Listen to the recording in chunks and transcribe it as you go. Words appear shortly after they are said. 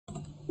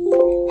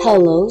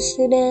Hello,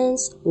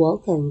 students!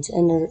 Welcome to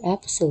another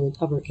episode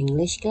of our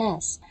English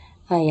class.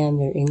 I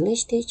am your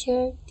English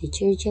teacher,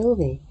 Teacher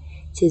Jovi.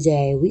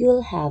 Today we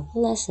will have a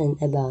lesson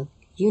about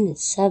Unit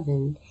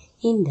 7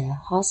 in the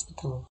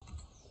hospital.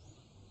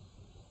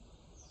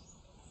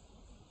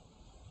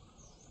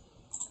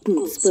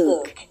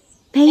 Book,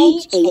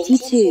 page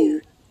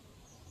 82.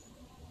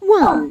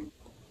 1.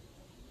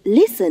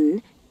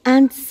 Listen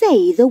and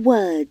say the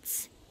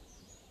words.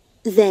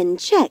 Then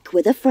check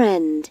with a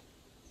friend.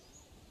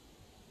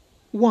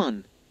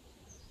 1,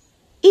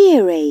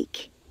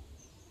 Earache,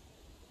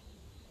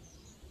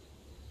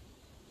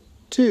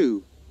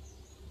 2,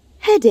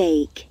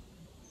 headache,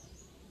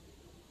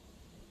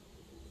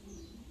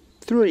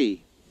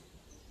 3,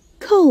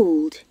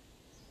 cold,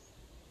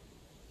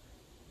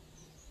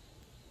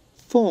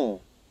 4,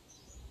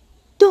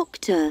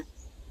 doctor,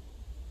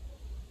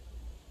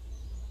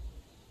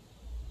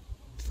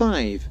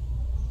 5,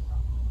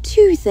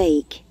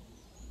 toothache,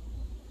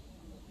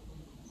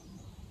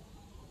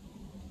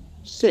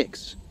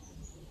 6,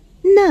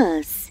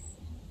 nurse,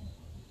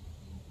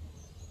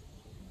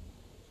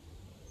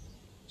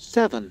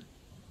 7,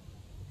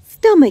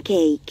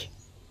 stomachache,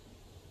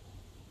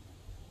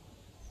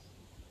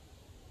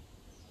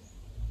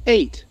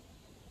 8.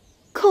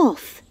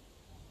 cough,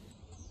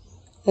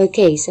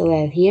 Okay, so I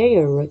have here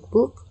your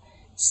workbook.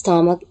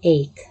 Stomach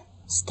ache,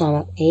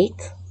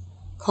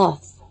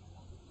 cough,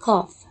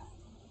 cough.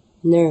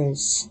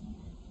 Nurse,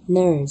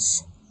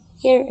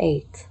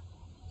 earache,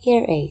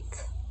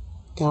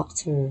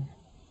 doctor,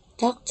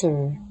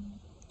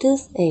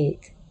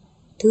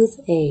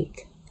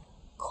 toothache,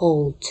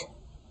 cold,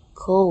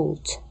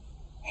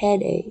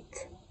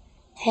 headache.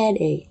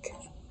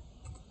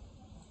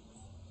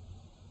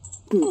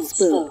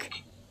 Book,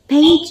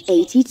 page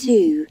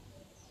 82.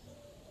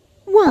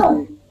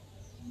 1.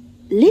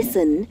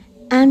 Listen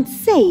and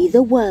say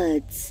the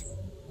words.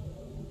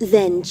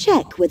 Then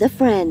check with a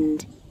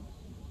friend.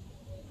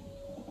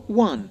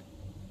 1,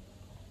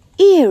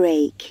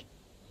 Earache,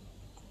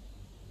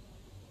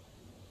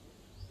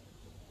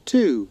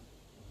 2,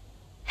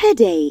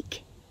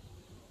 headache,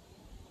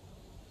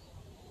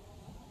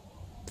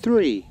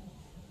 3,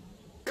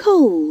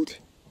 cold,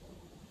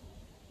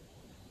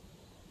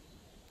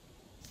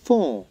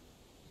 4,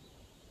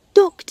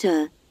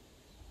 doctor,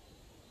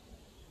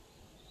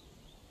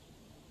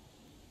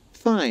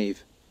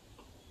 5,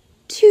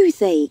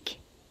 toothache,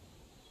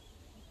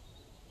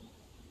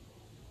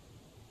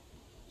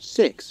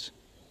 6,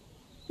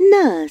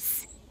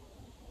 nurse,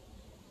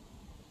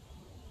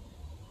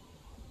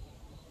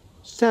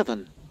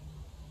 7,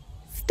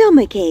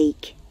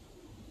 stomachache,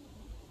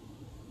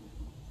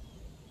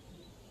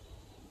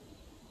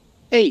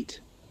 8.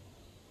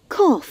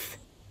 cough.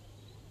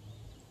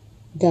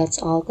 That's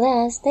all,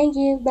 class. Thank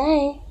you.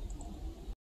 Bye.